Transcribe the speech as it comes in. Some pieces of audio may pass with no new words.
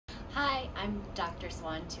Hi, I'm Dr.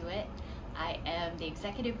 Swan Tuitt. I am the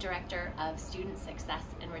Executive Director of Student Success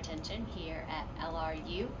and Retention here at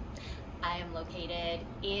LRU. I am located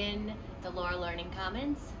in the Laurel Learning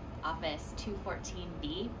Commons, Office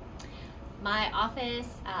 214B. My office,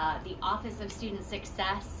 the Office of Student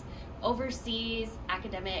Success, oversees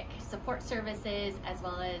academic support services as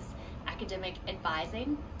well as academic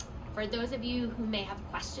advising. For those of you who may have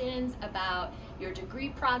questions about your degree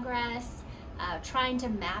progress, trying to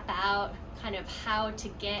map out kind of how to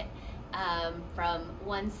get from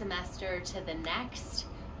one semester to the next,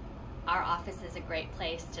 our office is a great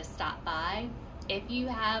place to stop by. If you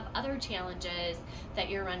have other challenges that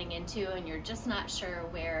you're running into and you're just not sure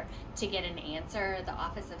where to get an answer, the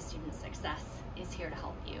Office of Student Success is here to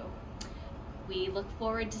help you. We look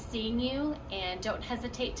forward to seeing you, and don't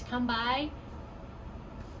hesitate to come by.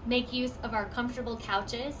 Make use of our comfortable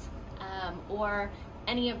couches or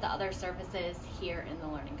any of the other services here in the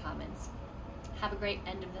Learning Commons. Have a great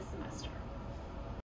end of the semester.